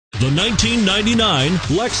The 1999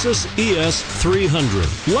 Lexus ES 300.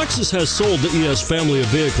 Lexus has sold the ES family of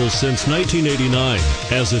vehicles since 1989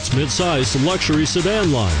 as its mid-sized luxury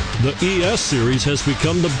sedan line. The ES series has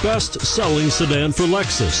become the best-selling sedan for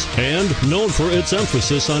Lexus and known for its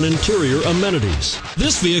emphasis on interior amenities.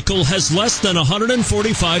 This vehicle has less than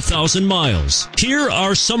 145,000 miles. Here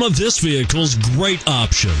are some of this vehicle's great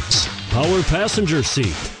options: power passenger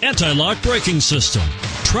seat, anti-lock braking system,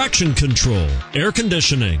 traction control, air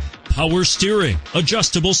conditioning, power steering,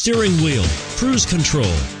 adjustable steering wheel, cruise control,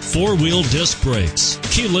 four-wheel disc brakes,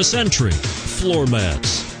 keyless entry, floor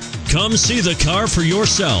mats. Come see the car for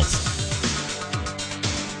yourself.